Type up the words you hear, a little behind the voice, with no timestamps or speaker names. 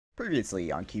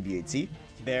Previously on QBHC.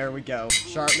 There we go.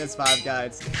 Sharpness 5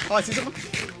 guides. Oh, I see someone.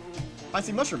 I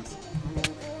see mushrooms.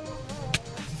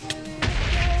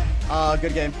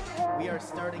 Good game. We are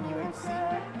starting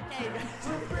UHC.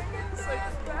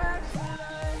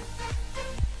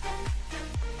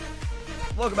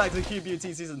 Welcome back to the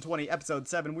QBHC Season 20, Episode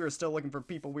 7. We are still looking for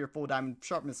people. We are full diamond,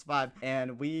 sharpness 5,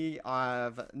 and we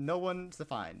have no one to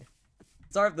find.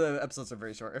 Sorry if the episodes are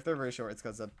very short. If they're very short, it's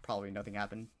because probably nothing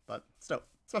happened, but still.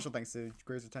 Special thanks to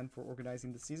Grazer10 for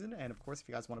organizing the season, and of course, if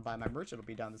you guys want to buy my merch, it'll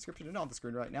be down in the description and on the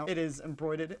screen right now. It is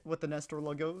embroidered with the Nestor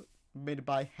logo, made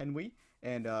by Henry,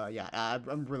 and yeah,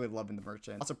 I'm really loving the merch,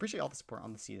 and also appreciate all the support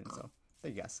on the season, so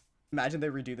thank you guys. Imagine they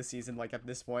redo the season, like, at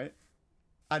this point.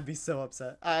 I'd be so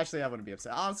upset. Actually, I wouldn't be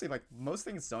upset. Honestly, like, most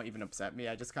things don't even upset me.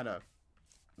 I just kind of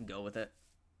go with it.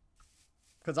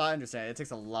 Because I understand, it takes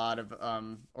a lot of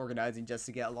organizing just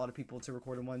to get a lot of people to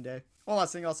record in one day. One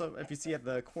last thing also, if you see at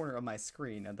the corner of my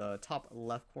screen, at the top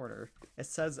left corner, it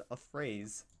says a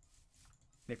phrase.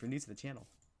 And if you're new to the channel,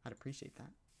 I'd appreciate that.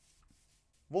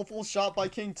 Wolfle shot by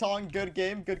King Tong, good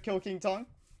game, good kill King Tong.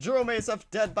 Jerome ASF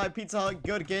dead by Pizza Hut,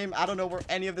 good game. I don't know where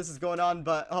any of this is going on,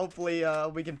 but hopefully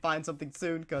we can find something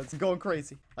soon, because it's going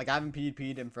crazy. Like, I haven't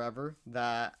PvP'd in forever,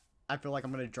 that I feel like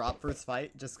I'm going to drop first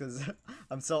fight just because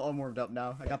I'm so unwarmed up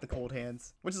now. I got the cold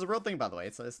hands, which is a real thing, by the way.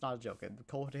 It's not a joke. The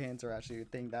cold hands are actually a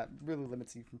thing that really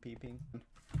limits you from PvPing.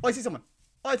 Oh, I see someone.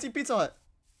 Oh, I see Pizza Hut.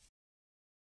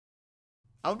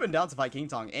 I would have been down to fight King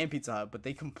Tong and Pizza Hut, but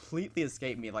they completely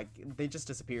escaped me. Like, they just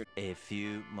disappeared. A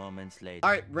few moments later.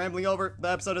 Alright, rambling over. The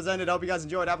episode has ended. I hope you guys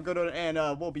enjoyed. Have a good one, and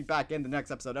we'll be back in the next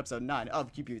episode, episode 9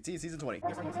 of QBHC Season 20.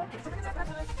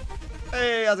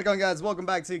 Hey, how's it going, guys? Welcome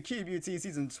back to QBHC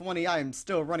Season 20. I am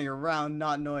still running around,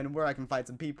 not knowing where I can fight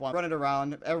some people. I'm running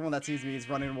around. Everyone that sees me is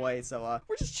running away, so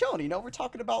we're just chilling, you know? We're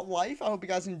talking about life. I hope you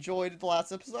guys enjoyed the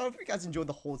last episode. I hope you guys enjoyed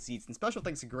the whole season. Special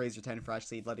thanks to Grazer10 for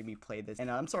actually letting me play this. And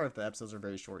I'm sorry if the episodes are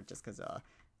very short, just because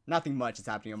nothing much is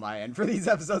happening on my end. For these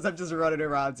episodes, I'm just running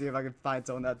around, see if I can find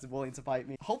someone that's willing to fight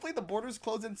me. Hopefully the borders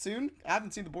close in soon. I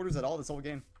haven't seen the borders at all this whole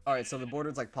game. Alright, so the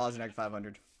border's like pausing at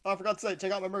 500. Oh, I forgot to say,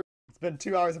 check out my merch. It's been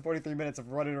 2 hours and 43 minutes of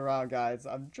running around, guys.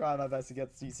 I'm trying my best to get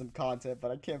some content,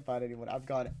 but I can't find anyone. I've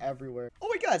gone everywhere. Oh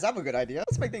wait, guys, I have a good idea.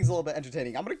 Let's make things a little bit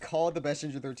entertaining. I'm gonna call the best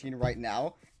Ginger 13 right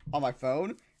now on my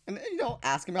phone and, you know,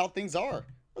 ask him how things are.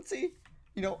 Let's see,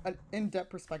 you know, an in-depth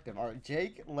perspective. Alright,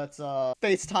 Jake, let's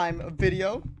FaceTime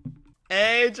video.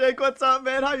 Hey, Jake, what's up,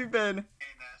 man? How you been? Hey,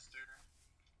 Nestor.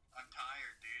 I'm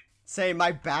tired, dude. Say,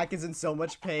 my back is in so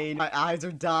much pain. My eyes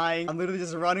are dying. I'm literally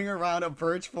just running around a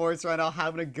birch forest right now,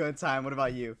 having a good time. What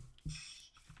about you?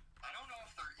 I don't know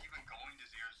if they're even going to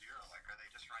 0-0. Like, are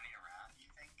they just running around, you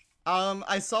think?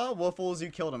 I saw Wolfles, you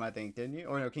killed him, I think, didn't you?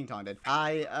 Or no, King Tong did.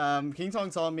 King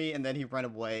Tong saw me, and then he ran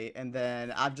away, and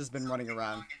then I've just been running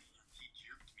around. He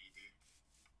juked me,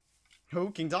 dude.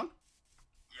 Who? King Tong?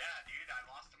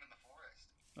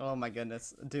 Oh my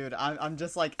goodness, dude, I'm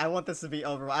just like, I want this to be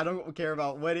over. I don't care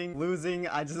about winning, losing,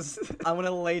 I want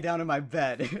to lay down in my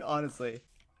bed, honestly. I'm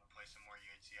gonna play some more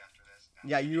UHC after this.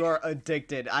 Yeah, you are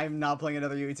addicted. I'm not playing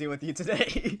another UHC with you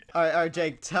today. Alright,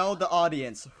 Jake, tell the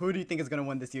audience, who do you think is going to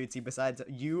win this UHC besides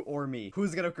you or me?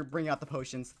 Who's going to bring out the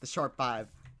potions, the Sharp 5,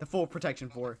 the full protection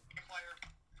 4? I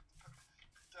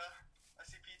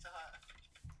see Pizza Hut.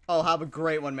 Oh, have a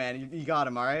great one, man. You got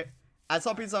him, alright? I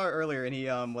saw Pizza Hut earlier, and he,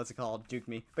 what's it called? Duked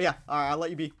me. But yeah, alright, I'll let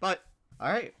you be. But,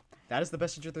 alright. That is the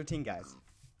best Ginger 13, guys.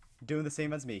 Doing the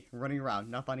same as me. Running around,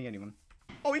 not finding anyone.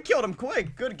 Oh, he killed him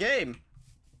quick. Good game.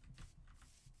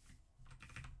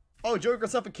 Oh,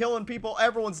 Joker's up and killing people.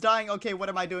 Everyone's dying. Okay, what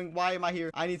am I doing? Why am I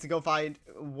here? I need to go find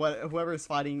whoever is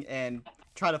fighting and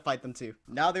try to fight them too.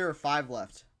 Now there are 5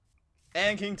 left.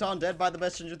 And King Tong dead by the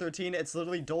best Ginger 13. It's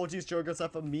literally Dolgy's, Joker's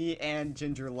up, me, and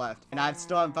Ginger left. And I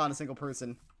still haven't found a single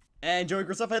person. And Joey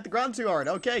Grisoff hit the ground too hard.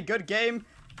 Okay, good game.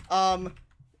 GG.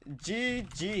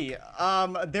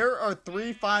 There are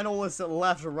 3 finalists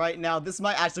left right now. This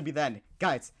might actually be then.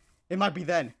 Guys, it might be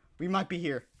then. We might be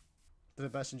here. The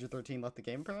best Ginger 13 left the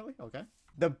game, apparently? Okay.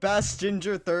 The best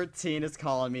Ginger 13 is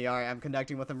calling me. Alright, I'm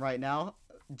connecting with him right now.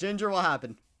 Ginger, what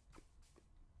happened?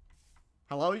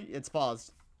 Hello? It's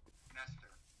paused. Nestor.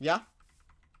 Yeah?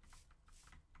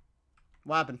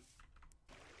 What happened?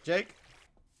 Jake?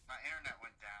 My internet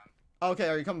went down. Okay,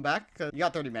 are you coming back? 'Cause you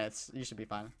got 30 minutes. You should be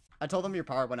fine. I told them your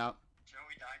power went out. Joey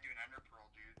died to an ender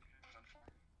pearl, dude. It was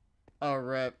unfortunate. Oh,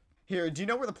 rip. Here, do you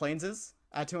know where the plains is?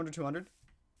 At 200, 200?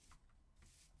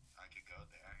 I could go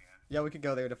there, yeah. Yeah, we could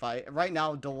go there to fight. Right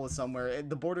now, Dole is somewhere.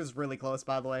 The border's really close,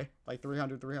 by the way. Like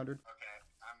 300, 300. Okay,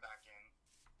 I'm back in.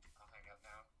 I'll hang up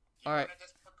now. Alright. Want a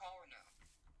Discord call or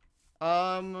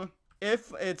no?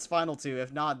 If it's final 2.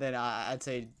 If not, then I'd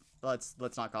say let's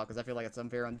not call because I feel like it's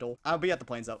unfair on Dole. I'll be at the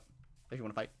plains though. If you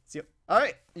want to fight. See you.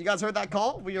 Alright, you guys heard that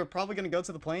call? We are probably going to go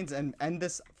to the plains and end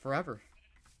this forever.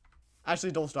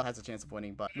 Actually, Dole still has a chance of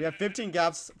winning, but we have 15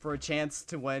 gaps for a chance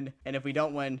to win. And if we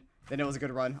don't win, then it was a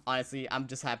good run. Honestly, I'm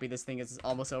just happy this thing is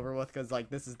almost over with because, like,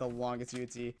 this is the longest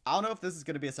UHC. I don't know if this is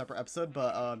going to be a separate episode,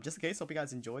 but just in case, hope you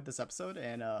guys enjoyed this episode.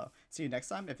 And see you next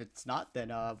time. If it's not, then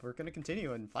we're going to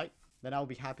continue and fight. Then I'll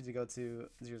be happy to go to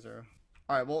 0-0.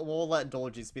 Alright, we'll let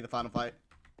Dolgies be the final fight.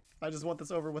 I just want this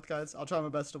over with, guys. I'll try my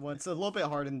best to win. It's a little bit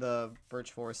hard in the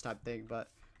Birch Forest type thing, but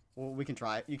we can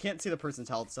try it. You can't see the person's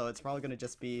health, so it's probably going to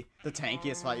just be the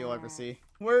tankiest fight you'll ever see.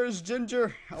 Where's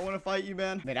Ginger? I want to fight you,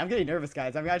 man. Man, I'm getting nervous,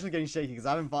 guys. I'm actually getting shaky because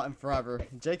I haven't fought him forever.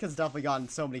 Jake has definitely gotten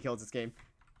so many kills this game.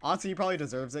 Honestly, he probably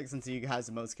deserves it since he has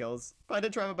the most kills. But I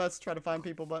did try my best to try to find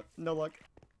people, but no luck.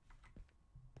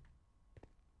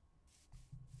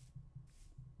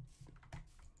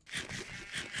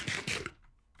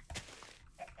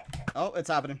 Oh, it's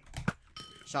happening.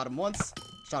 Shot him once.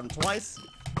 Shot him twice.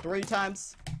 3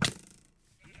 times.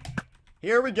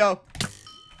 Here we go.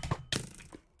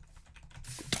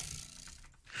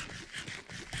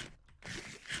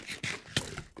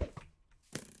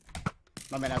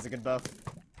 My man has a good bow.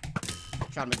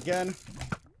 Shot him again.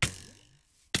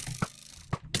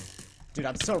 Dude,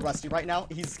 I'm so rusty right now.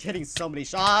 He's hitting so many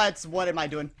shots. What am I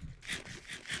doing?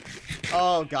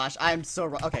 Oh, gosh. I'm so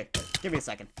okay, give me a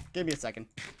second. Give me a second.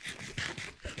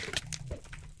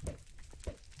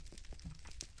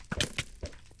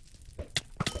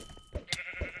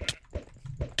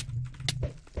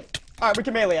 Alright, we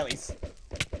can melee at least.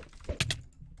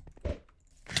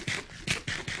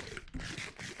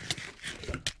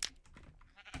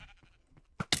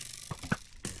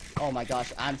 Oh my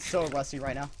gosh, I'm so rusty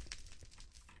right now.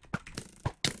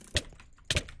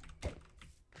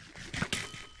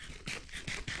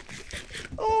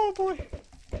 Oh boy.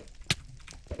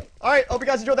 Alright, hope you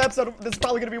guys enjoyed the episode. This is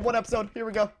probably going to be one episode. Here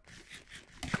we go.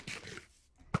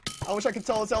 I wish I could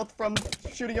tell his health from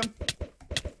shooting him.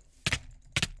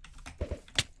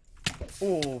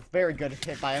 Ooh, very good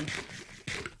hit by him.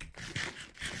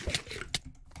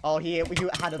 Oh, you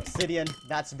had obsidian.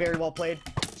 That's very well played.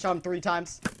 Shot him 3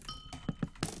 times.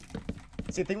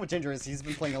 See, the thing with Ginger is he's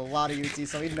been playing a lot of UHC,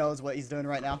 so he knows what he's doing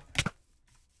right now.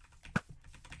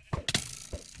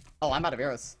 Oh, I'm out of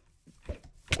arrows.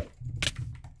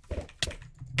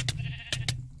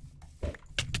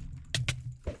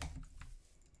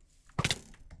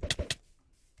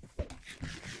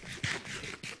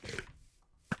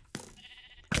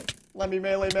 Let me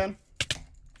melee, man.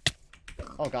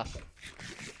 Oh, gosh.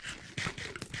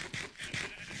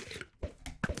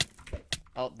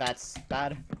 Oh, that's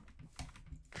bad.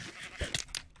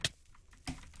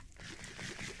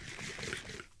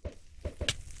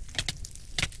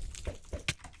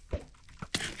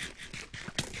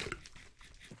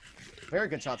 Very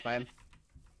good shots by him.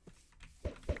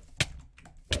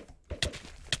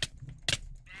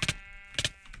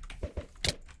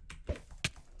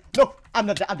 No, I'm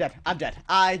not. I'm dead. I'm dead.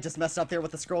 I just messed up there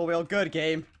with the scroll wheel. Good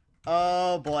game.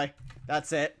 Oh boy,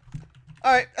 that's it.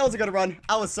 All right, that was a good run.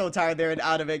 I was so tired there and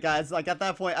out of it, guys. Like at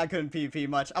that point, I couldn't PvP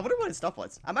much. I wonder what his stuff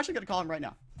was. I'm actually gonna call him right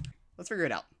now. Let's figure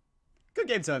it out. Good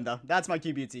game to him though. That's my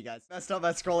QBT, guys. Messed up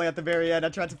by scrolling at the very end. I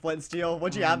tried to flint and steel.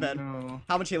 What'd you have, man? No.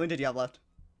 How much healing did you have left?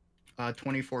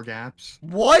 24 gaps.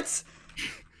 What?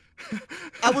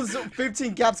 I was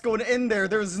 15 gaps going in there.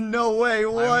 There's no way.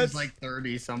 What? I was like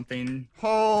 30 something.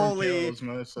 Holy. Kills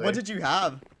mostly. What did you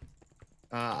have?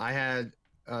 I had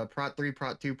Prot 3,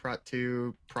 Prot 2, Prot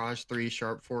 2, Proj 3,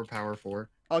 Sharp 4, Power 4.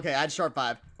 Okay, I had Sharp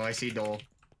 5. Oh, I see Dole.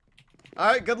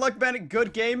 Alright, good luck, Ben.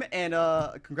 Good game, and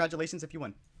congratulations if you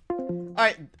win.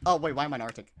 Alright. Oh, wait, why am I in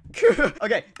Arctic?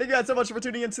 Okay, thank you guys so much for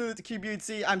tuning into the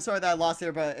QBUC. I'm sorry that I lost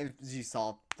there, but as you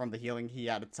saw from the healing, he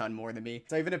had a ton more than me.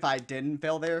 So even if I didn't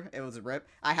fail there, it was a rip.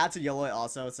 I had to yellow it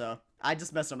also, so I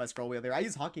just messed up my scroll wheel there. I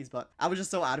used hotkeys, but I was just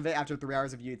so out of it after 3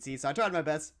 hours of UHC, so I tried my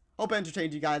best. Hope I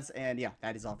entertained you guys, and yeah,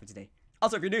 that is all for today.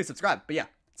 Also, if you're new, subscribe. But yeah,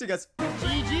 see you guys.